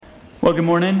Well, good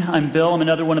morning. I'm Bill. I'm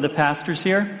another one of the pastors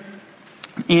here.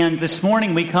 And this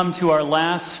morning we come to our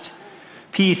last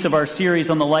piece of our series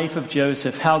on the life of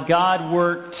Joseph, how God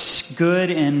worked good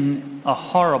in a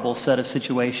horrible set of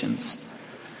situations.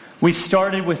 We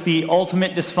started with the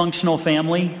ultimate dysfunctional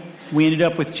family. We ended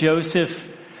up with Joseph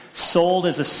sold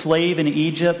as a slave in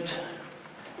Egypt,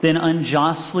 then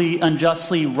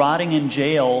unjustly rotting in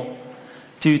jail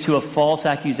due to a false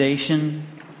accusation.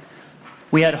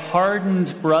 We had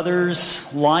hardened brothers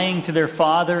lying to their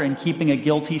father and keeping a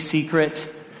guilty secret.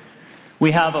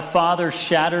 We have a father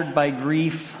shattered by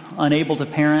grief, unable to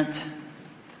parent.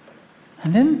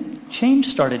 And then change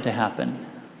started to happen.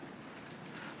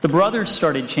 The brothers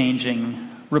started changing,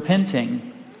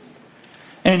 repenting.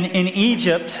 And in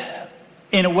Egypt,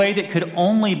 in a way that could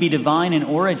only be divine in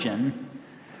origin,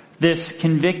 this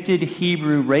convicted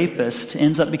Hebrew rapist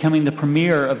ends up becoming the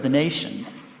premier of the nation.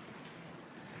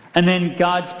 And then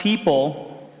God's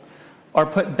people are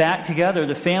put back together.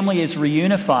 The family is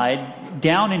reunified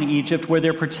down in Egypt where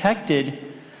they're protected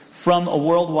from a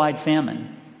worldwide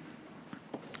famine.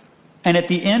 And at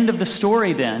the end of the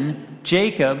story then,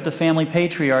 Jacob, the family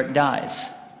patriarch, dies.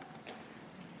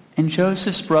 And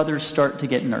Joseph's brothers start to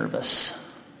get nervous.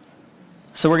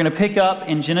 So we're going to pick up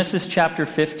in Genesis chapter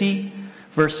 50,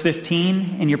 verse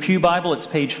 15. In your pew Bible, it's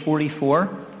page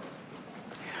 44.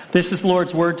 This is the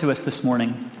Lord's word to us this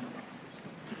morning.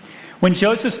 When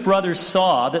Joseph's brothers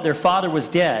saw that their father was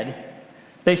dead,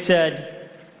 they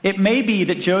said, "It may be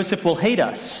that Joseph will hate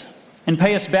us and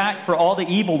pay us back for all the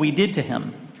evil we did to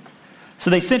him."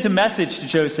 So they sent a message to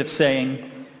Joseph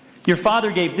saying, "Your father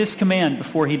gave this command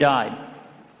before he died.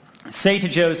 Say to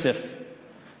Joseph,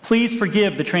 'Please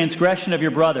forgive the transgression of your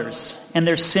brothers and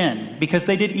their sin, because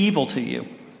they did evil to you.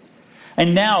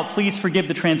 And now please forgive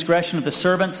the transgression of the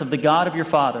servants of the God of your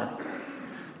father.'"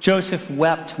 Joseph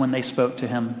wept when they spoke to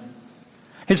him.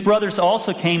 His brothers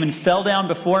also came and fell down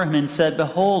before him and said,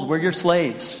 "Behold, we're your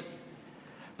slaves."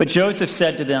 But Joseph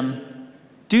said to them,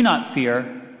 "Do not fear,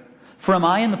 for am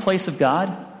I in the place of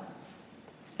God?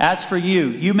 As for you,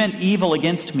 you meant evil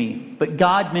against me, but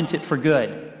God meant it for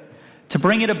good, to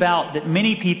bring it about that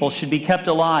many people should be kept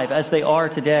alive as they are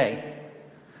today.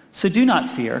 So do not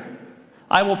fear.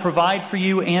 I will provide for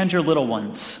you and your little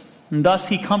ones." And thus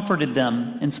he comforted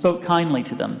them and spoke kindly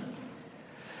to them.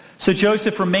 So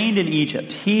Joseph remained in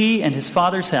Egypt, he and his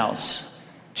father's house.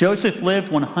 Joseph lived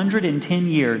 110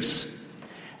 years.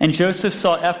 And Joseph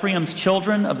saw Ephraim's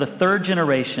children of the third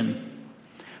generation.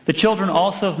 The children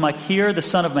also of Machir, the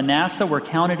son of Manasseh, were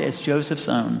counted as Joseph's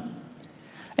own.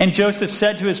 And Joseph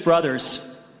said to his brothers,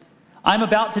 "I'm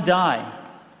about to die,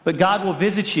 but God will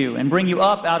visit you and bring you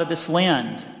up out of this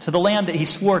land, to the land that he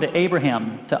swore to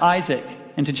Abraham, to Isaac,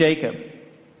 and to Jacob."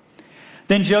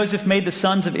 Then Joseph made the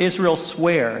sons of Israel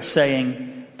swear,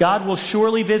 saying, "God will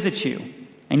surely visit you,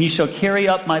 and you shall carry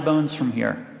up my bones from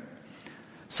here."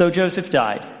 So Joseph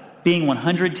died, being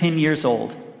 110 years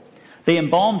old. They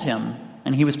embalmed him,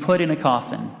 and he was put in a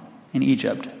coffin in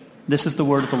Egypt. This is the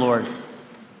word of the Lord.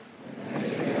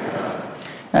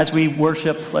 As we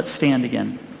worship, let's stand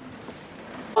again.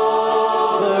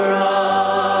 Over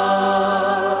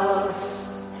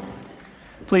us.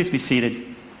 Please be seated.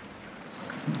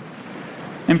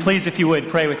 And please, if you would,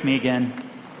 pray with me again.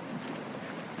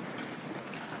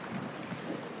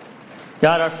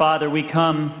 God our Father, we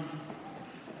come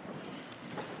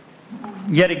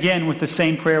yet again with the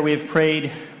same prayer we have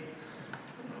prayed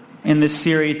in this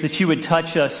series, that you would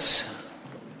touch us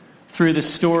through the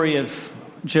story of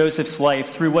Joseph's life,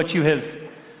 through what you have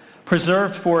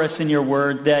preserved for us in your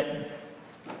word, that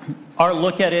our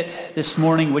look at it this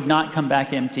morning would not come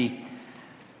back empty,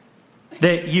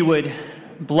 that you would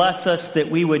bless us, that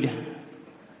we would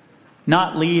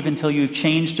not leave until you've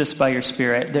changed us by your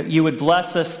Spirit, that you would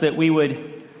bless us, that we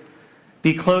would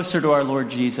be closer to our Lord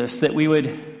Jesus, that we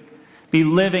would be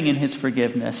living in his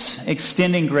forgiveness,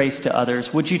 extending grace to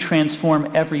others. Would you transform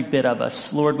every bit of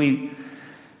us? Lord, we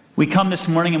come this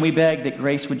morning and we beg that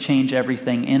grace would change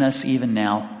everything in us even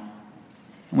now.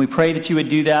 And we pray that you would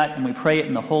do that, and we pray it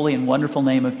in the holy and wonderful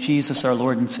name of Jesus, our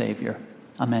Lord and Savior.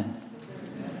 Amen.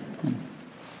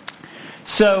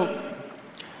 So,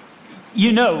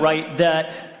 you know, right,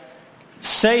 that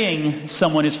saying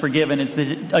someone is forgiven is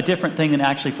a different thing than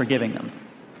actually forgiving them.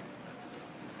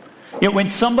 When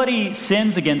somebody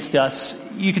sins against us,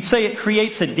 you could say it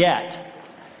creates a debt.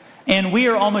 And we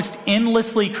are almost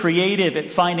endlessly creative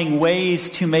at finding ways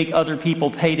to make other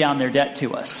people pay down their debt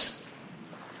to us.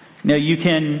 You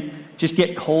can just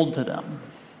get cold to them.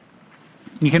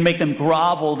 You can make them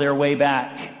grovel their way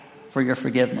back for your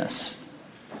forgiveness.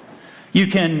 You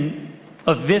can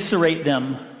eviscerate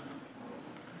them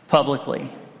publicly.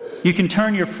 You can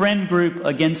turn your friend group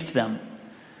against them.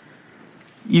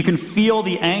 You can feel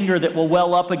the anger that will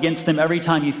well up against them every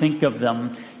time you think of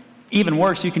them. Even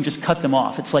worse, you can just cut them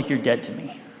off. It's like you're dead to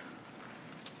me.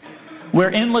 We're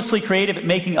endlessly creative at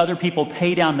making other people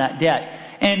pay down that debt.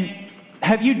 And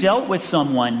have you dealt with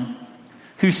someone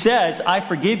who says, I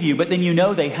forgive you, but then you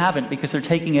know they haven't because they're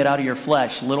taking it out of your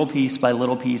flesh, little piece by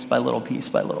little piece by little piece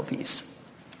by little piece?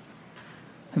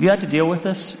 Have you had to deal with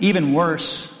this? Even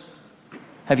worse,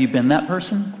 have you been that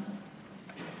person?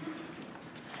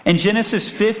 In Genesis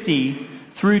 50,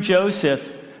 through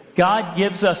Joseph, God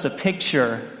gives us a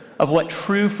picture of what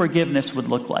true forgiveness would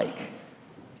look like.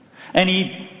 And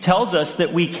he tells us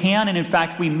that we can, and in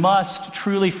fact, we must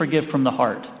truly forgive from the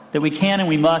heart. That we can and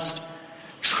we must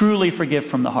truly forgive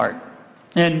from the heart.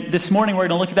 And this morning we're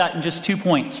going to look at that in just 2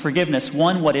 points. Forgiveness.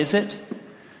 1, what is it?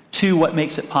 2, what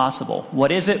makes it possible?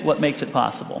 What is it? What makes it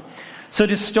possible? So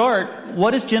to start,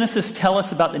 what does Genesis tell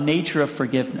us about the nature of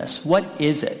forgiveness? What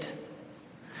is it?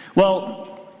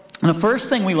 Well, the first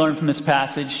thing we learn from this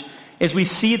passage is we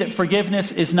see that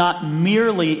forgiveness is not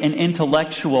merely an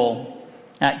intellectual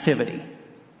activity.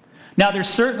 Now, there's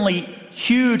certainly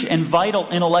huge and vital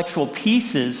intellectual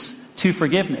pieces to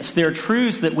forgiveness. There are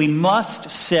truths that we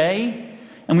must say,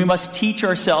 and we must teach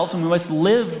ourselves, and we must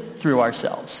live through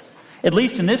ourselves. At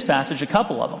least in this passage, a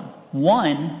couple of them.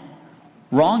 1,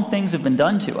 wrong things have been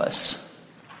done to us.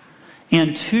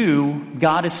 And 2,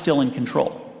 God is still in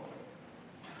control.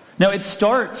 Now, it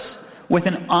starts with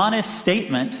an honest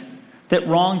statement that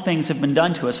wrong things have been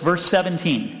done to us. Verse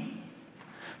 17.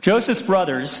 Joseph's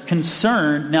brothers,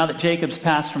 concerned now that Jacob's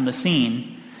passed from the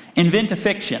scene, invent a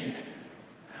fiction.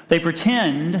 They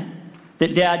pretend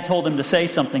that Dad told them to say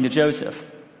something to Joseph.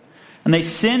 And they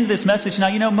send this message.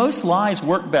 Now, most lies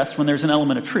work best when there's an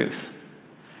element of truth.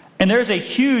 And there's a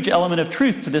huge element of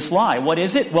truth to this lie. What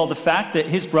is it? Well, the fact that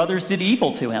his brothers did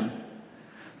evil to him.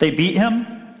 They beat him.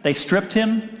 They stripped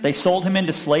him. They sold him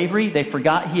into slavery. They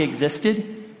forgot he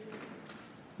existed.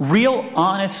 Real,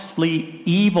 honestly,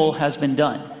 evil has been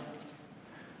done.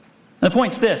 And the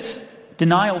point's this: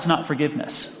 denial's not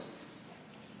forgiveness.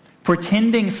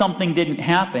 Pretending something didn't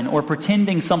happen or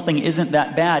pretending something isn't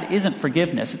that bad isn't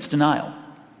forgiveness, it's denial.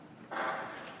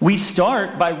 We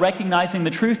start by recognizing the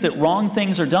truth that wrong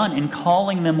things are done and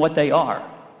calling them what they are.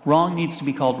 Wrong needs to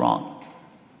be called wrong.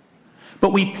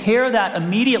 But we pair that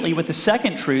immediately with the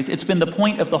second truth. It's been the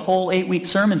point of the whole 8-week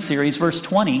sermon series, verse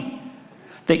 20,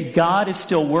 that God is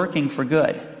still working for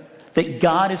good, that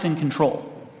God is in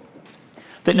control,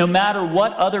 that no matter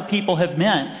what other people have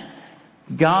meant,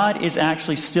 God is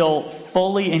actually still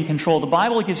fully in control. The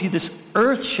Bible gives you this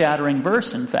earth-shattering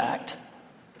verse, in fact,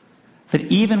 that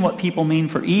even what people mean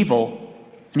for evil,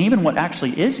 and even what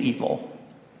actually is evil,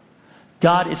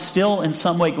 God is still in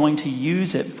some way going to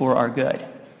use it for our good.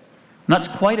 And that's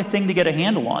quite a thing to get a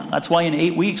handle on. That's why in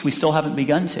 8 weeks we still haven't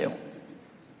begun to.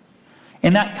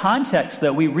 In that context,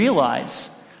 though, we realize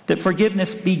that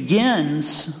forgiveness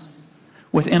begins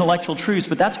with intellectual truths,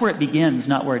 but that's where it begins,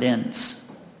 not where it ends.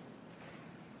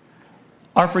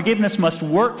 Our forgiveness must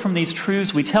work from these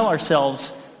truths we tell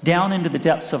ourselves down into the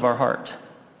depths of our heart.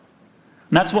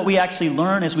 And that's what we actually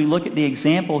learn as we look at the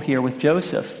example here with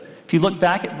Joseph. If you look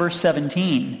back at verse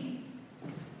 17,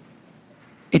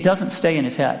 it doesn't stay in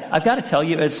his head. I've got to tell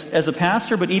you, as a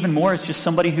pastor, but even more as just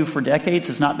somebody who for decades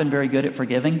has not been very good at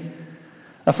forgiving,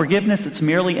 a forgiveness that's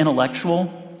merely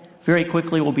intellectual very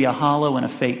quickly will be a hollow and a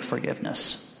fake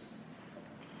forgiveness.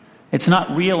 It's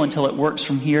not real until it works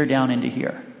from here down into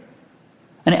here.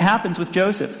 And it happens with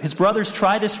Joseph. His brothers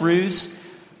try this ruse.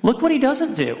 Look what he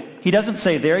doesn't do. He doesn't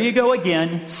say, there you go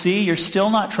again. See, you're still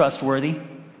not trustworthy.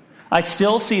 I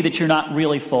still see that you're not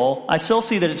really full. I still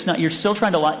see that you're still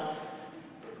trying to lie.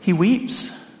 He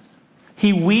weeps.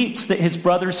 He weeps that his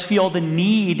brothers feel the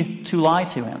need to lie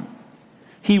to him.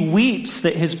 He weeps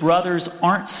that his brothers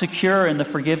aren't secure in the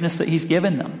forgiveness that he's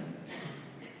given them.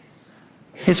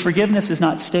 His forgiveness has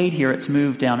not stayed here. It's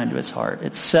moved down into his heart.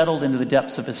 It's settled into the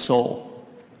depths of his soul.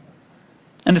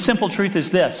 And the simple truth is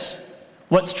this: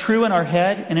 what's true in our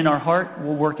head and in our heart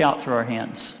will work out through our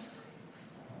hands.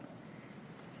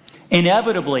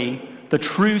 Inevitably, the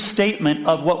true statement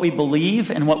of what we believe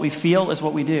and what we feel is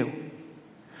what we do.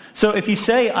 So if you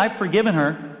say, I've forgiven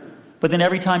her, but then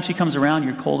every time she comes around,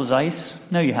 you're cold as ice,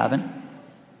 no, you haven't.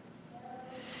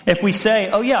 If we say,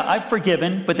 oh yeah, I've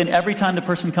forgiven, but then every time the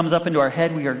person comes up into our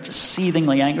head, we are just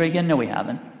seethingly angry again, no, we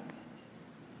haven't.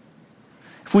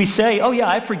 If we say, oh yeah,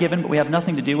 I've forgiven, but we have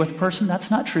nothing to do with the person, that's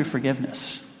not true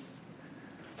forgiveness.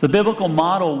 The biblical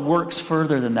model works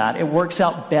further than that. It works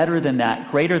out better than that,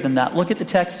 greater than that. Look at the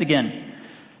text again.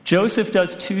 Joseph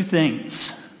does 2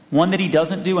 things. one that he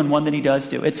doesn't do and one that he does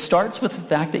do. It starts with the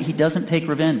fact that he doesn't take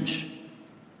revenge.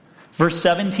 Verse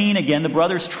 17, again, the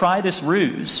brothers try this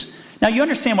ruse. Now you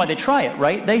understand why they try it,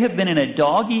 right? They have been in a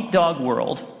dog-eat-dog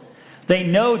world. They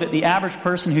know that the average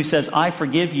person who says, I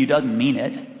forgive you, doesn't mean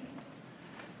it.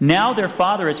 Now their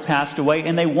father has passed away,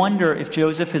 and they wonder if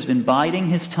Joseph has been biding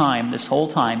his time this whole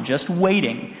time, just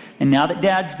waiting. And now that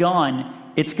Dad's gone,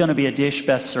 it's going to be a dish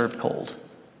best served cold.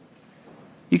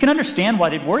 You can understand why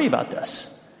they'd worry about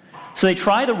this. So they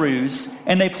try the ruse,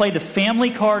 and they play the family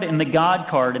card and the God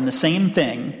card in the same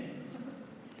thing.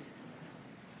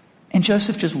 And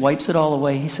Joseph just wipes it all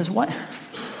away. He says, what?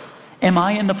 Am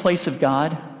I in the place of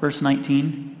God? Verse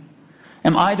 19.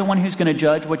 Am I the one who's going to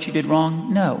judge what you did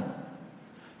wrong? No.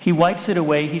 He wipes it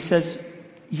away. He says,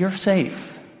 you're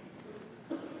safe.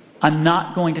 I'm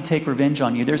not going to take revenge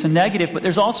on you. There's a negative, but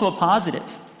there's also a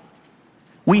positive.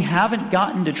 We haven't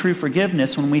gotten to true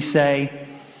forgiveness when we say,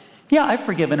 yeah, I've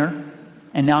forgiven her,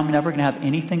 and now I'm never going to have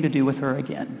anything to do with her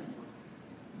again.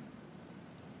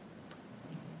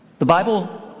 The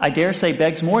Bible, I dare say,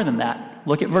 begs more than that.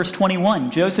 Look at verse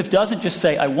 21. Joseph doesn't just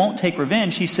say, I won't take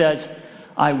revenge. He says,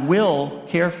 I will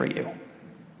care for you.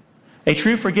 A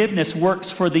true forgiveness works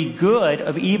for the good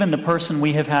of even the person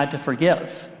we have had to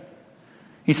forgive.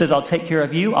 He says, I'll take care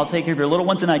of you. I'll take care of your little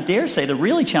ones. And I dare say the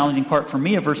really challenging part for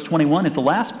me of verse 21 is the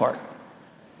last part.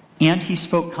 And he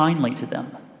spoke kindly to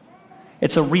them.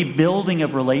 It's a rebuilding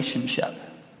of relationship.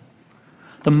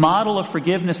 The model of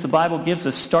forgiveness the Bible gives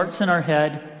us starts in our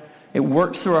head, it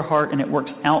works through our heart, and it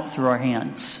works out through our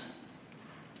hands.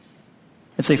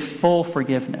 It's a full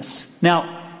forgiveness.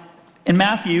 Now, in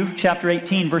Matthew chapter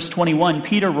 18, verse 21,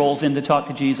 Peter rolls in to talk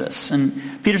to Jesus.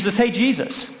 And Peter says, hey,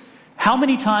 Jesus, how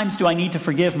many times do I need to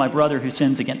forgive my brother who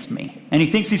sins against me? And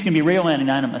he thinks he's going to be real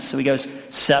magnanimous. So he goes,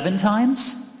 7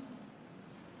 times?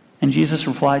 And Jesus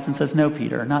replies and says, no,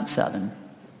 Peter, not 7.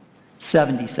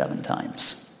 77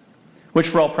 times. Which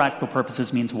for all practical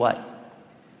purposes means what?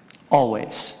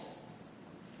 Always.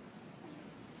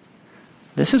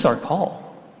 This is our call.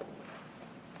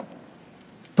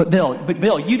 But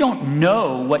Bill, you don't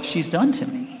know what she's done to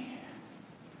me.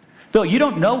 Bill, you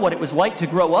don't know what it was like to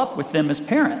grow up with them as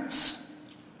parents.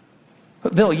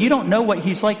 But Bill, you don't know what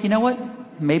he's like. You know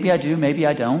what? Maybe I do, maybe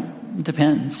I don't. It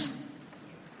depends.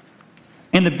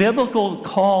 And the biblical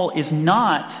call is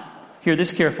not, hear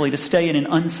this carefully, to stay in an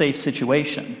unsafe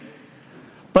situation.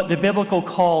 But the biblical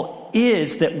call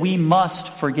is that we must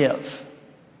forgive.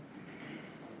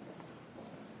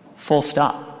 Full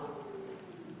stop.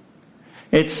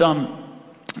 It's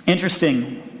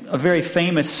interesting, a very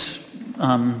famous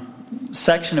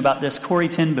section about this, Corrie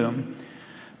ten Boom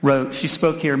wrote. She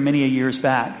spoke here many years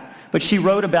back. But she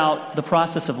wrote about the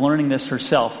process of learning this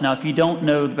herself. Now, if you don't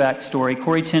know the backstory,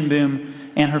 Corrie ten Boom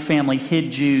and her family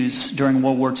hid Jews during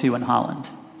World War II in Holland.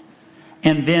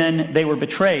 And then they were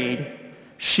betrayed.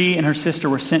 She and her sister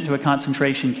were sent to a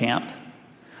concentration camp.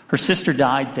 Her sister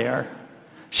died there.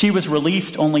 She was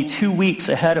released only 2 weeks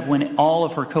ahead of when all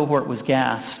of her cohort was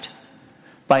gassed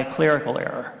by a clerical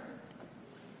error.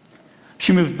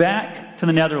 She moved back to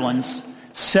the Netherlands,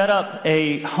 set up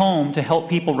a home to help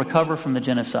people recover from the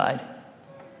genocide.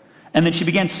 And then she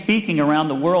began speaking around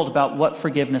the world about what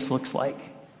forgiveness looks like,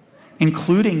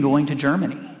 including going to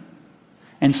Germany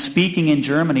and speaking in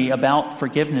Germany about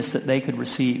forgiveness that they could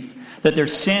receive, that their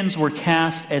sins were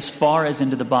cast as far as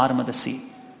into the bottom of the sea.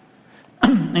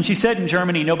 And she said in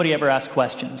Germany, nobody ever asked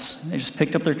questions. They just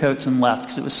picked up their coats and left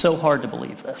because it was so hard to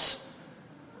believe this.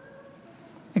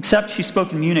 Except she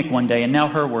spoke in Munich one day, and now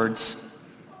her words.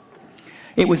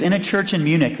 It was in a church in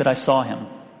Munich that I saw him.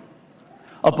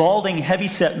 A balding,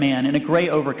 heavy-set man in a gray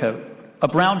overcoat, a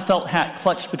brown felt hat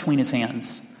clutched between his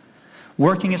hands,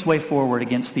 working his way forward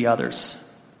against the others.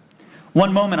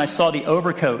 One moment I saw the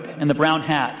overcoat and the brown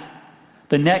hat.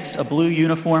 The next, a blue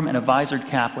uniform and a visored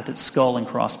cap with its skull and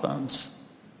crossbones.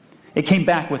 It came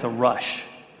back with a rush.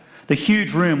 The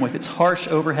huge room with its harsh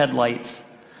overhead lights,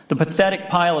 the pathetic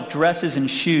pile of dresses and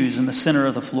shoes in the center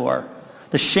of the floor,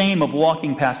 the shame of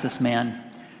walking past this man.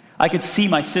 I could see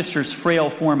my sister's frail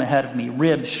form ahead of me,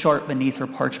 ribs sharp beneath her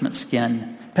parchment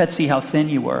skin. Betsy, how thin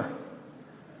you were.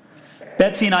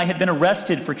 Betsy and I had been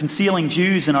arrested for concealing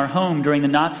Jews in our home during the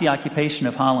Nazi occupation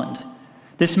of Holland.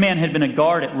 This man had been a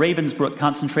guard at Ravensbrück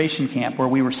concentration camp where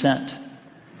we were sent.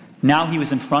 Now he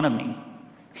was in front of me,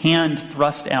 hand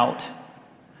thrust out.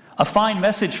 A fine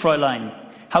message, Fräulein.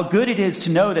 How good it is to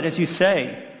know that, as you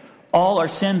say, all our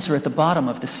sins are at the bottom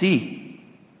of the sea.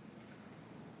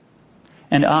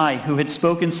 And I, who had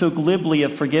spoken so glibly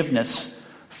of forgiveness,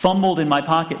 fumbled in my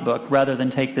pocketbook rather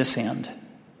than take this hand.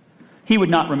 He would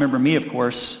not remember me, of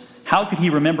course. How could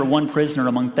he remember one prisoner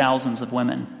among thousands of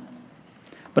women?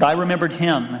 But I remembered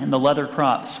him and the leather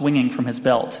crop swinging from his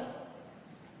belt.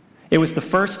 It was the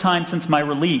first time since my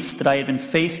release that I had been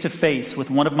face to face with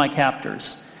one of my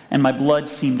captors, and my blood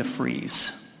seemed to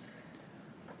freeze.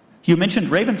 You mentioned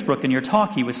Ravensbrück in your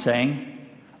talk, he was saying.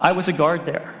 I was a guard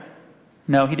there.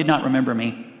 No, he did not remember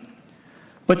me.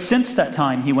 But since that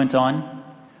time, he went on,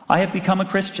 I have become a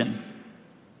Christian.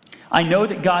 I know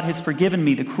that God has forgiven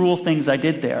me the cruel things I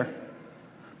did there,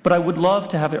 but I would love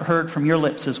to have it heard from your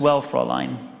lips as well,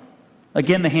 Fräulein.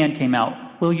 Again the hand came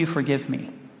out. Will you forgive me?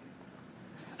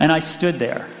 And I stood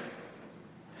there.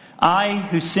 I,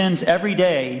 who sins every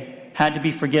day, had to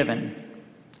be forgiven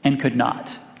and could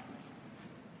not.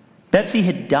 Betsy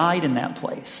had died in that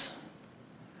place.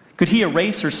 Could he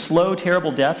erase her slow,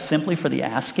 terrible death simply for the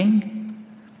asking?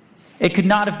 It could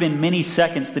not have been many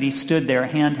seconds that he stood there,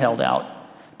 hand held out,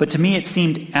 but to me it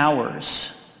seemed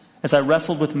hours as I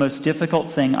wrestled with the most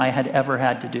difficult thing I had ever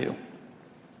had to do.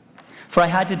 For I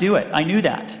had to do it. I knew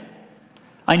that.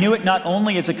 I knew it not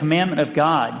only as a commandment of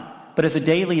God, but as a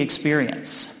daily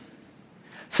experience.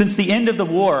 Since the end of the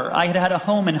war, I had had a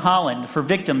home in Holland for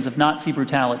victims of Nazi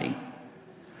brutality.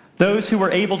 Those who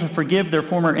were able to forgive their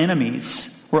former enemies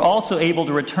were also able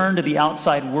to return to the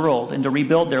outside world and to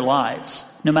rebuild their lives,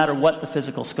 no matter what the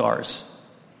physical scars.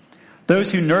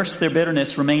 Those who nursed their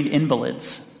bitterness remained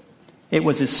invalids. It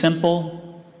was as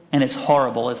simple and as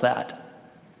horrible as that.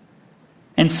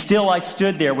 And still I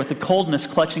stood there with the coldness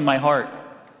clutching my heart.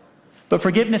 But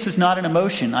forgiveness is not an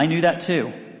emotion. I knew that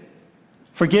too.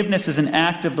 Forgiveness is an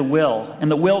act of the will,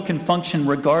 and the will can function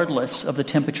regardless of the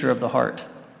temperature of the heart.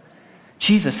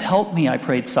 Jesus, help me, I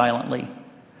prayed silently.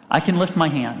 I can lift my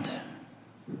hand.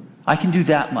 I can do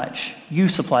that much. You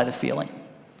supply the feeling.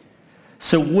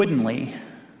 So woodenly,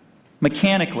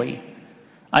 mechanically,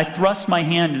 I thrust my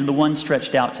hand into the one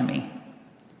stretched out to me.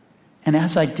 And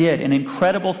as I did, an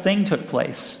incredible thing took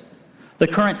place. The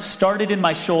current started in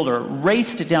my shoulder,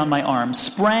 raced down my arm,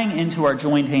 sprang into our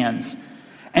joined hands.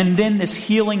 And then this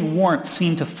healing warmth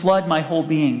seemed to flood my whole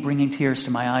being, bringing tears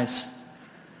to my eyes.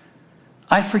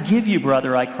 I forgive you,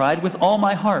 brother, I cried, with all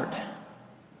my heart.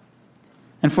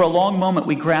 And for a long moment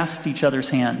we grasped each other's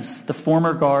hands, the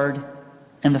former guard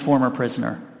and the former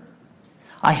prisoner.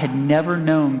 I had never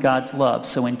known God's love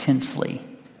so intensely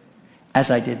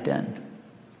as I did then.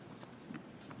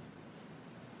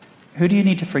 Who do you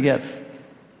need to forgive?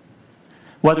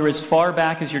 Whether as far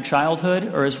back as your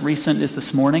childhood or as recent as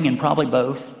this morning, and probably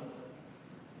both.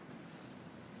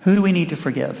 Who do we need to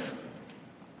forgive?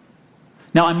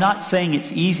 Now, I'm not saying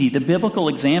it's easy. The biblical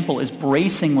example is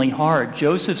bracingly hard.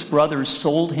 Joseph's brothers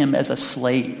sold him as a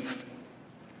slave.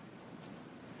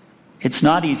 It's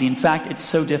not easy. In fact, it's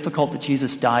so difficult that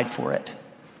Jesus died for it.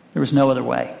 There was no other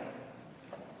way.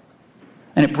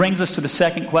 And it brings us to the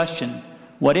second question.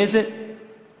 What is it?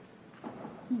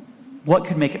 What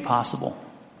could make it possible?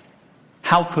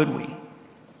 How could we?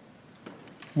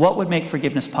 What would make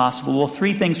forgiveness possible? Well,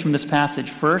 three things from this passage.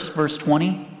 First, verse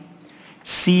 20,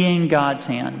 seeing God's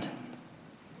hand.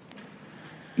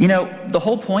 You know, the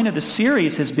whole point of the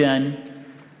series has been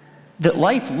that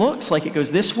life looks like it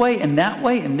goes this way and that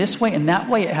way and this way and that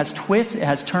way. It has twists, it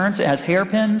has turns, it has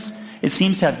hairpins. It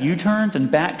seems to have U-turns and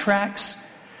backtracks.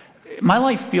 My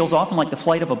life feels often like the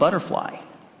flight of a butterfly.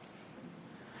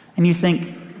 And you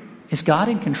think, is God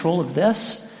in control of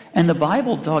this? And the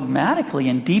Bible dogmatically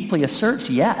and deeply asserts,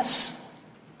 yes.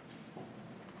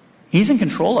 He's in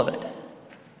control of it.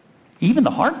 Even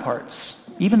the hard parts,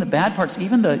 even the bad parts,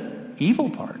 even the evil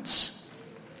parts.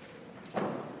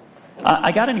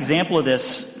 I got an example of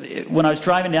this when I was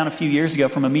driving down a few years ago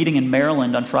from a meeting in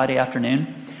Maryland on Friday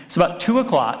afternoon. It's about 2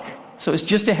 o'clock, so it's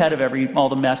just ahead of all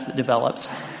the mess that develops.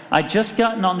 I'd just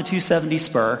gotten on the 270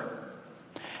 spur,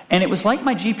 and it was like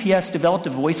my GPS developed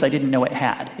a voice I didn't know it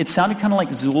had. It sounded kind of like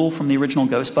Zool from the original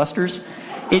Ghostbusters.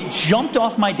 It jumped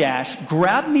off my dash,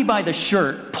 grabbed me by the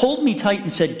shirt, pulled me tight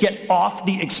and said, "Get off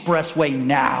the expressway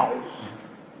now."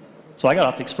 So I got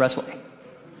off the expressway.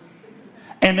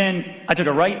 And then I took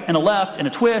a right and a left and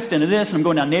a twist and a this, and I'm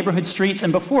going down neighborhood streets.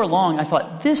 And before long, I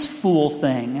thought, this fool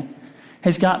thing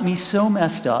has got me so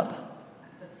messed up.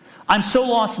 I'm so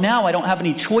lost now, I don't have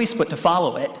any choice but to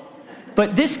follow it.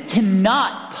 But this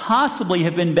cannot possibly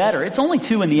have been better. It's only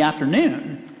 2 in the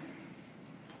afternoon.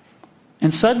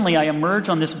 And suddenly I emerge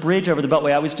on this bridge over the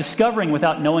Beltway. I was discovering,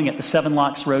 without knowing it, the Seven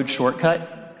Locks Road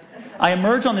shortcut. I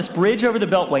emerge on this bridge over the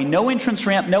Beltway, no entrance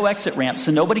ramp, no exit ramp,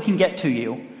 so nobody can get to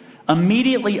you.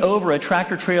 Immediately over a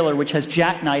tractor trailer which has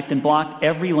jackknifed and blocked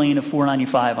every lane of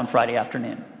 495 on Friday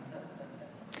afternoon.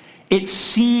 It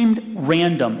seemed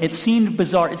random. It seemed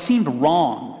bizarre. It seemed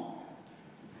wrong.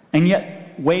 And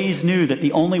yet Waze knew that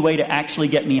the only way to actually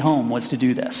get me home was to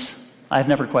do this. I've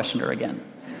never questioned her again.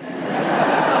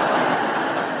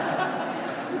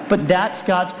 But that's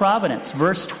God's providence.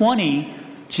 Verse 20,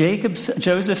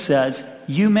 Joseph says,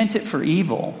 you meant it for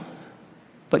evil,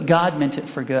 but God meant it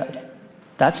for good.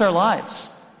 That's our lives.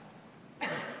 And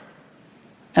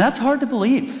that's hard to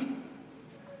believe,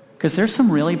 because there's some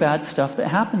really bad stuff that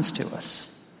happens to us.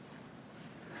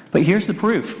 But here's the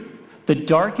proof. The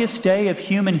darkest day of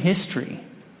human history,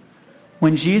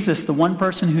 when Jesus, the one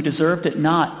person who deserved it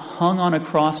not, hung on a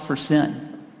cross for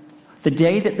sin. The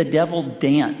day that the devil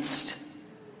danced.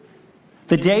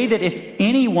 The day that if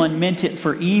anyone meant it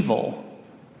for evil,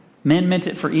 men meant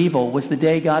it for evil, was the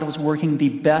day God was working the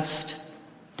best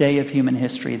day of human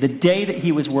history. The day that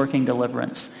he was working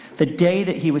deliverance. The day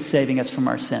that he was saving us from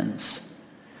our sins.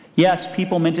 Yes,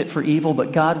 people meant it for evil,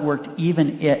 but God worked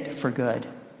even it for good.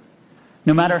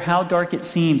 No matter how dark it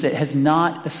seems, it has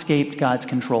not escaped God's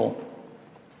control.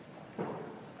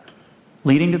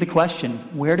 Leading to the question,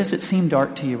 where does it seem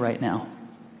dark to you right now?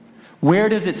 Where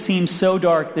does it seem so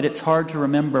dark that it's hard to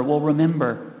remember? Well,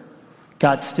 remember,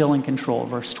 God's still in control,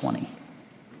 verse 20.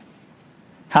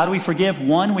 How do we forgive?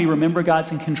 1, we remember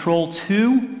God's in control.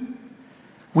 2,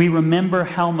 we remember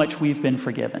how much we've been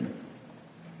forgiven.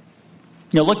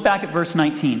 Now look back at verse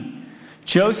 19.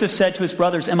 Joseph said to his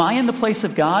brothers, am I in the place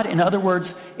of God? In other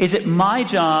words, is it my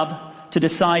job to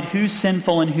decide who's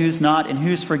sinful and who's not, and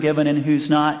who's forgiven and who's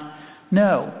not?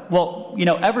 No. Well,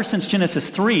 ever since Genesis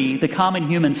 3, the common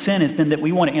human sin has been that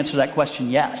we want to answer that question,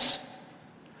 yes.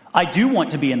 I do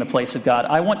want to be in the place of God.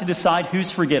 I want to decide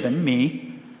who's forgiven,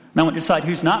 me, and I want to decide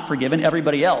who's not forgiven,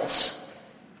 everybody else.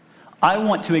 I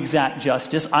want to exact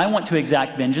justice. I want to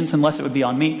exact vengeance, unless it would be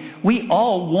on me. We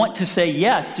all want to say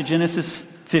yes to Genesis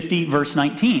 50, verse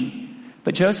 19.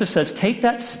 But Joseph says, take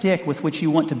that stick with which you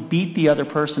want to beat the other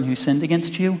person who sinned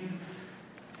against you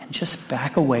and just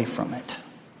back away from it.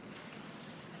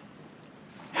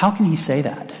 How can he say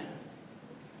that?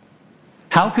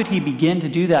 How could he begin to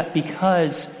do that?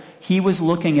 Because he was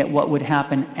looking at what would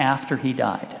happen after he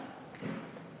died.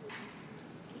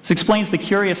 This explains the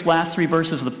curious last 3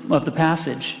 verses of the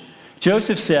passage.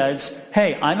 Joseph says,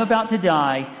 hey, I'm about to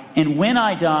die, and when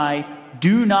I die,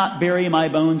 do not bury my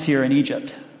bones here in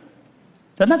Egypt.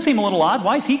 Doesn't that seem a little odd?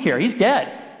 Why does he care? He's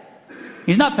dead.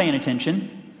 He's not paying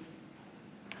attention.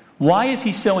 Why is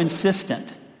he so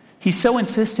insistent? He's so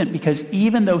insistent because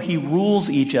even though he rules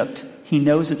Egypt, he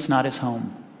knows it's not his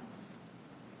home.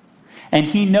 And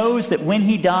he knows that when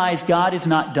he dies, God is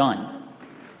not done.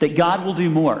 That God will do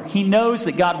more. He knows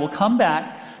that God will come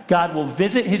back. God will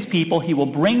visit his people. He will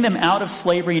bring them out of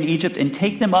slavery in Egypt and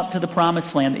take them up to the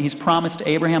promised land that he's promised to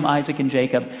Abraham, Isaac, and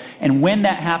Jacob. And when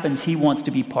that happens, he wants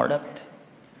to be part of it.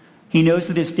 He knows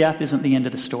that his death isn't the end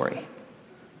of the story.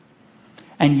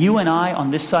 And you and I on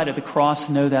this side of the cross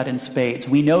know that in spades.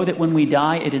 We know that when we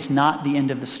die, it is not the end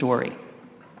of the story.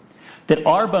 That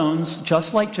our bones,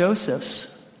 just like Joseph's,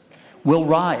 will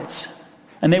rise.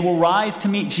 And they will rise to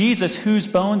meet Jesus, whose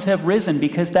bones have risen,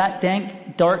 because that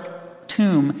dank, dark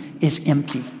tomb is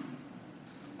empty.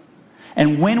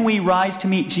 And when we rise to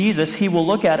meet Jesus, he will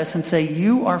look at us and say,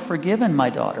 you are forgiven, my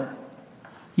daughter.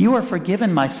 You are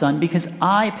forgiven, my son, because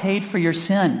I paid for your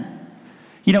sin.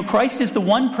 Christ is the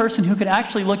one person who could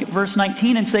actually look at verse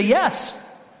 19 and say, yes,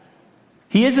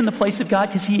 he is in the place of God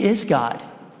because he is God.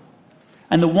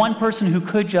 And the one person who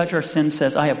could judge our sin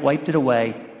says, I have wiped it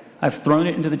away. I've thrown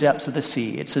it into the depths of the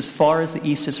sea. It's as far as the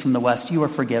east is from the west. You are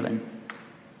forgiven.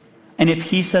 And if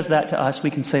he says that to us,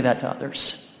 we can say that to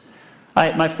others.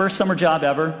 My first summer job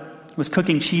ever was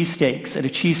cooking cheesesteaks at a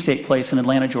cheesesteak place in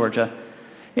Atlanta, Georgia.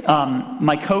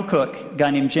 My co-cook, a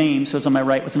guy named James, who was on my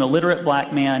right, was an illiterate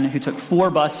black man who took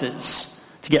 4 buses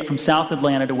to get from South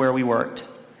Atlanta to where we worked.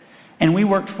 And we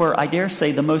worked for, I dare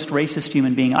say, the most racist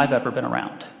human being I've ever been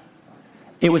around.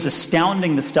 It was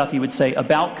astounding the stuff he would say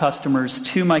about customers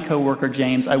to my coworker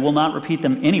James. I will not repeat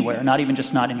them anywhere, not even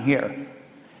just not in here.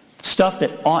 Stuff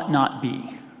that ought not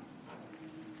be.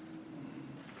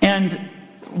 And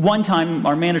one time,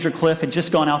 our manager Cliff had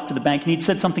just gone off to the bank, and he'd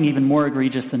said something even more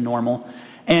egregious than normal.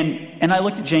 And I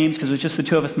looked at James, because it was just the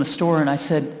 2 of us in the store, and I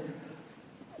said,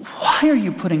 why are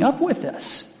you putting up with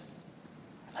this?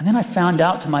 And then I found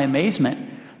out, to my amazement,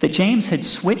 that James had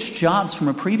switched jobs from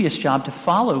a previous job to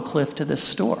follow Cliff to this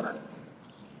store.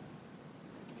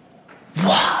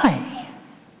 Why?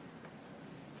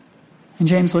 And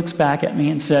James looks back at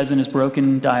me and says in his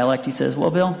broken dialect, he says,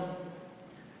 well, Bill,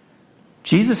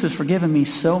 Jesus has forgiven me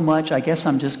so much, I guess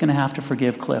I'm just going to have to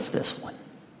forgive Cliff this one.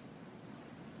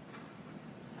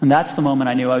 And that's the moment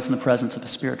I knew I was in the presence of a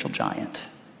spiritual giant.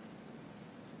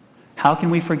 How can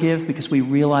we forgive? Because we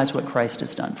realize what Christ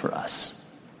has done for us.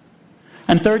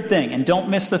 And third thing, and don't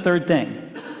miss the third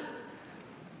thing,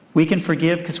 we can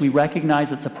forgive because we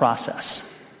recognize it's a process.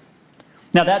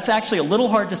 Now that's actually a little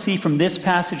hard to see from this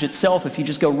passage itself if you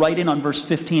just go right in on verse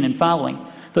 15 and following.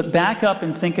 But back up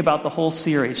and think about the whole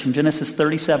series from Genesis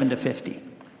 37 to 50.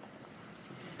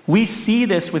 We see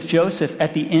this with Joseph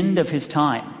at the end of his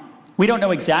time. We don't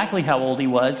know exactly how old he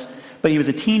was, but he was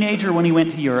a teenager when he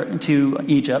went to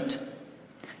Egypt.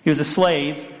 He was a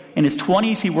slave. In his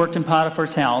 20s, he worked in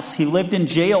Potiphar's house. He lived in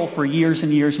jail for years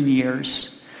and years and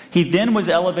years. He then was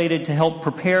elevated to help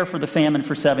prepare for the famine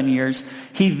for 7 years.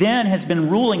 He then has been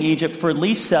ruling Egypt for at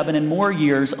least 7 and more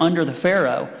years under the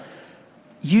Pharaoh.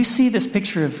 You see this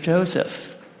picture of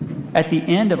Joseph at the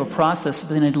end of a process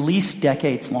that's been at least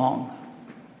decades long.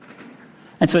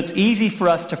 And so it's easy for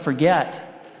us to forget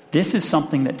this is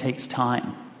something that takes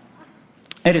time.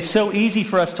 It is so easy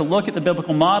for us to look at the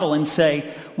biblical model and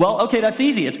say, well, okay, that's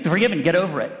easy. It's forgiven. Get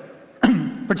over it.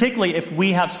 Particularly if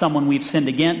we have someone we've sinned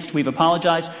against, we've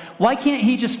apologized. Why can't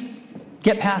he just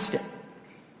get past it?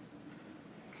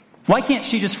 Why can't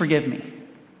she just forgive me?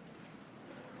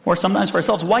 Or sometimes for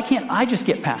ourselves, why can't I just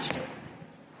get past it?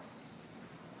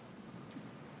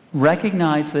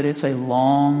 Recognize that it's a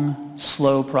long,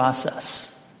 slow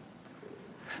process.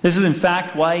 This is in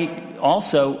fact why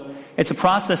also it's a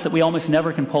process that we almost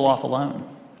never can pull off alone.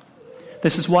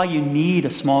 This is why you need a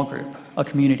small group, a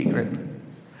community group.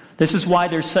 This is why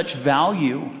there's such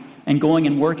value in going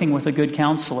and working with a good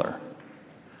counselor.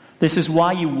 This is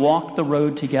why you walk the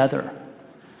road together.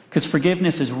 Because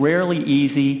forgiveness is rarely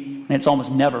easy and it's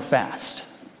almost never fast.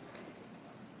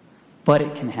 But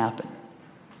it can happen.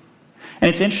 And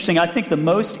it's interesting, I think the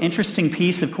most interesting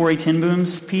piece of Corrie ten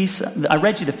Boom's piece, I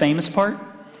read you the famous part.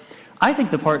 I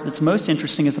think the part that's most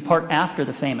interesting is the part after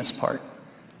the famous part.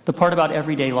 The part about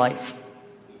everyday life.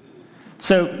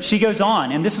 So she goes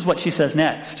on, and this is what she says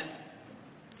next.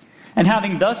 And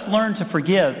having thus learned to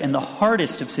forgive in the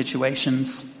hardest of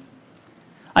situations,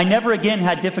 I never again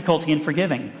had difficulty in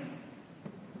forgiving.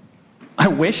 I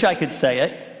wish I could say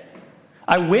it.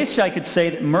 I wish I could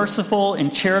say that merciful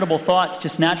and charitable thoughts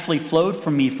just naturally flowed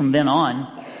from me from then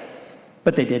on,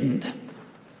 but they didn't.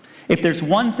 If there's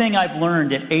one thing I've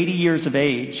learned at 80 years of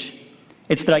age,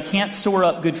 it's that I can't store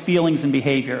up good feelings and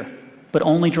behavior, but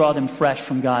only draw them fresh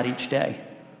from God each day.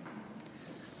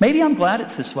 Maybe I'm glad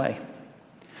it's this way.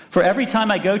 For every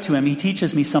time I go to him, he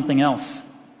teaches me something else.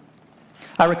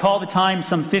 I recall the time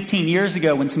some 15 years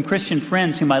ago when some Christian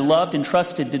friends whom I loved and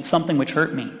trusted did something which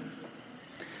hurt me.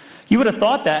 You would have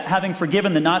thought that, having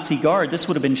forgiven the Nazi guard, this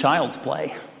would have been child's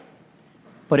play.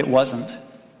 But it wasn't.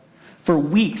 For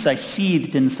weeks I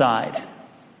seethed inside.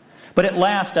 But at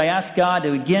last I asked God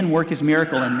to again work his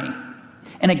miracle in me.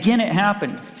 And again it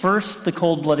happened. First the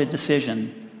cold-blooded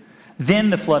decision, then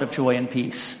the flood of joy and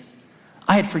peace.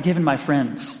 I had forgiven my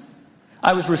friends.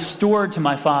 I was restored to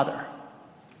my Father.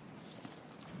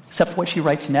 Except what she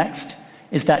writes next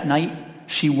is that night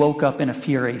she woke up in a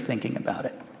fury thinking about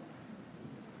it.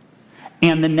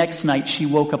 And the next night she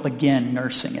woke up again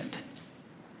nursing it.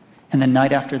 And the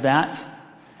night after that,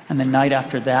 and the night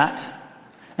after that,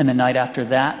 and the night after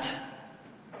that.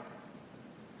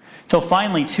 Till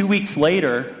finally, 2 weeks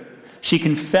later, she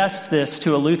confessed this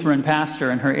to a Lutheran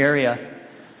pastor in her area.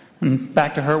 And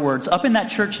back to her words, up in that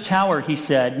church tower, he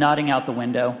said, nodding out the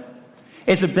window,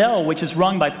 is a bell which is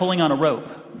rung by pulling on a rope.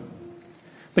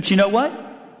 But you know what?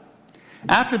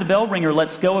 After the bell ringer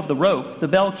lets go of the rope, the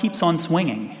bell keeps on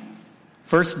swinging.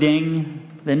 First ding,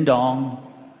 then dong.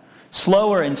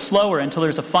 Slower and slower until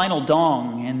there's a final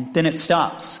dong, and then it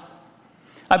stops.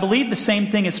 I believe the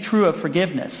same thing is true of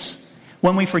forgiveness.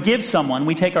 When we forgive someone,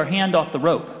 we take our hand off the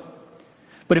rope.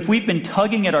 But if we've been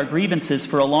tugging at our grievances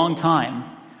for a long time,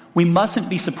 we mustn't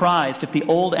be surprised if the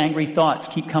old angry thoughts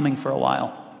keep coming for a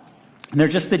while. And they're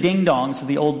just the ding-dongs of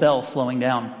the old bell slowing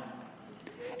down.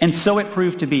 And so it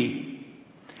proved to be.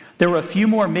 There were a few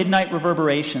more midnight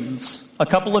reverberations, a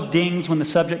couple of dings when the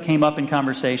subject came up in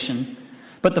conversation,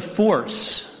 but the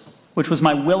force, which was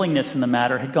my willingness in the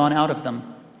matter, had gone out of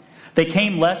them. They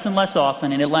came less and less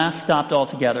often, and at last stopped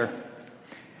altogether.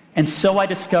 And so I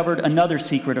discovered another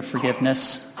secret of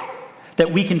forgiveness,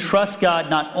 that we can trust God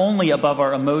not only above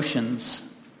our emotions,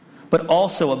 but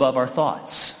also above our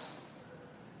thoughts.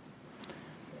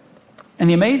 And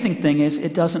the amazing thing is,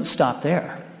 it doesn't stop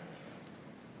there.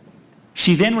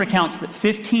 She then recounts that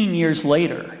 15 years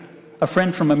later, a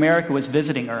friend from America was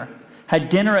visiting her, had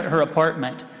dinner at her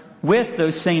apartment with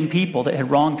those same people that had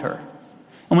wronged her.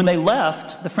 And when they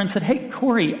left, the friend said, "Hey,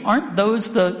 Corrie, aren't those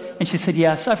the..." And she said,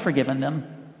 "Yes, I've forgiven them."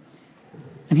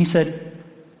 And he said,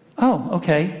 "Oh,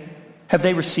 okay. Have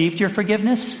they received your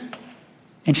forgiveness?"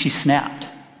 And she snapped.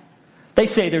 "They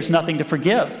say there's nothing to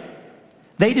forgive.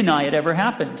 They deny it ever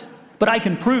happened. But I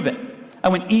can prove it." I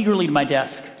went eagerly to my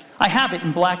desk. I have it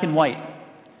in black and white.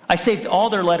 I saved all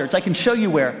their letters. I can show you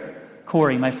where.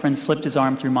 Corey, my friend, slipped his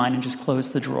arm through mine and just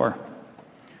closed the drawer.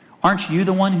 Aren't you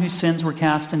the one whose sins were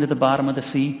cast into the bottom of the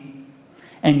sea?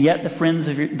 And yet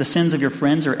the sins of your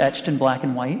friends are etched in black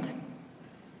and white?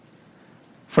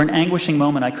 For an anguishing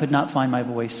moment, I could not find my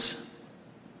voice.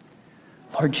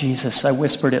 Lord Jesus, I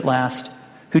whispered at last,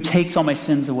 who takes all my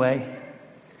sins away.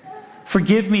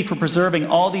 Forgive me for preserving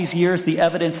all these years the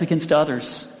evidence against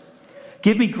others.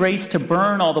 Give me grace to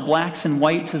burn all the blacks and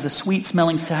whites as a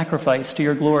sweet-smelling sacrifice to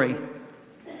your glory.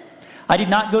 I did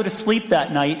not go to sleep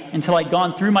that night until I'd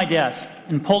gone through my desk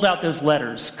and pulled out those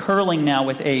letters, curling now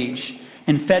with age,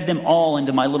 and fed them all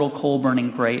into my little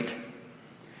coal-burning grate.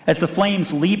 As the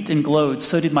flames leaped and glowed,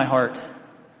 so did my heart.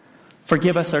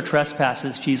 Forgive us our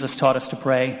trespasses, Jesus taught us to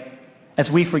pray, as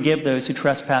we forgive those who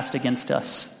trespassed against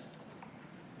us.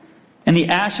 In the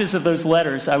ashes of those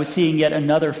letters, I was seeing yet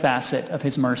another facet of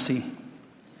his mercy.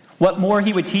 What more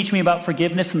he would teach me about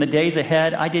forgiveness in the days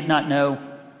ahead, I did not know.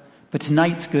 But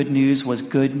tonight's good news was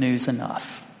good news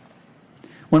enough.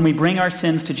 When we bring our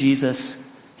sins to Jesus,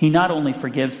 he not only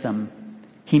forgives them,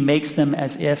 he makes them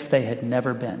as if they had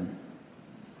never been.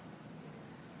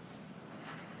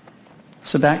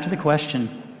 So back to the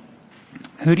question,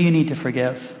 who do you need to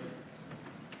forgive?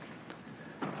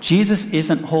 Jesus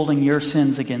isn't holding your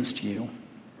sins against you.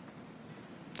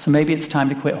 So maybe it's time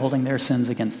to quit holding their sins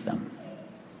against them.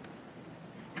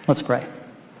 Let's pray.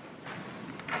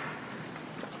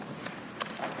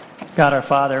 God our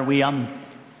Father, we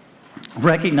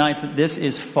recognize that this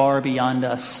is far beyond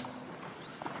us,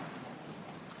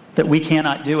 that we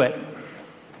cannot do it,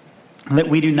 that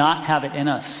we do not have it in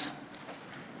us.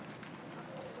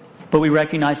 But we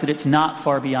recognize that it's not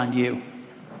far beyond you,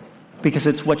 because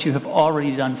it's what you have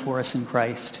already done for us in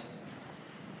Christ.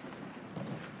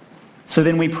 So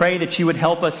then we pray that you would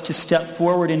help us to step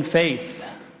forward in faith,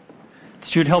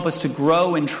 that you would help us to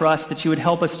grow in trust, that you would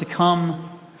help us to come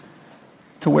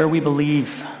to where we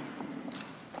believe,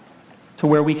 to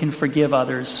where we can forgive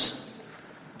others.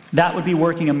 That would be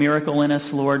working a miracle in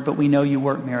us, Lord, but we know you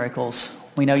work miracles.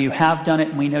 We know you have done it,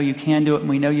 and we know you can do it, and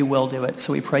we know you will do it,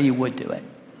 so we pray you would do it.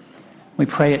 We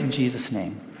pray it in Jesus'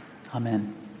 name.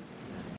 Amen.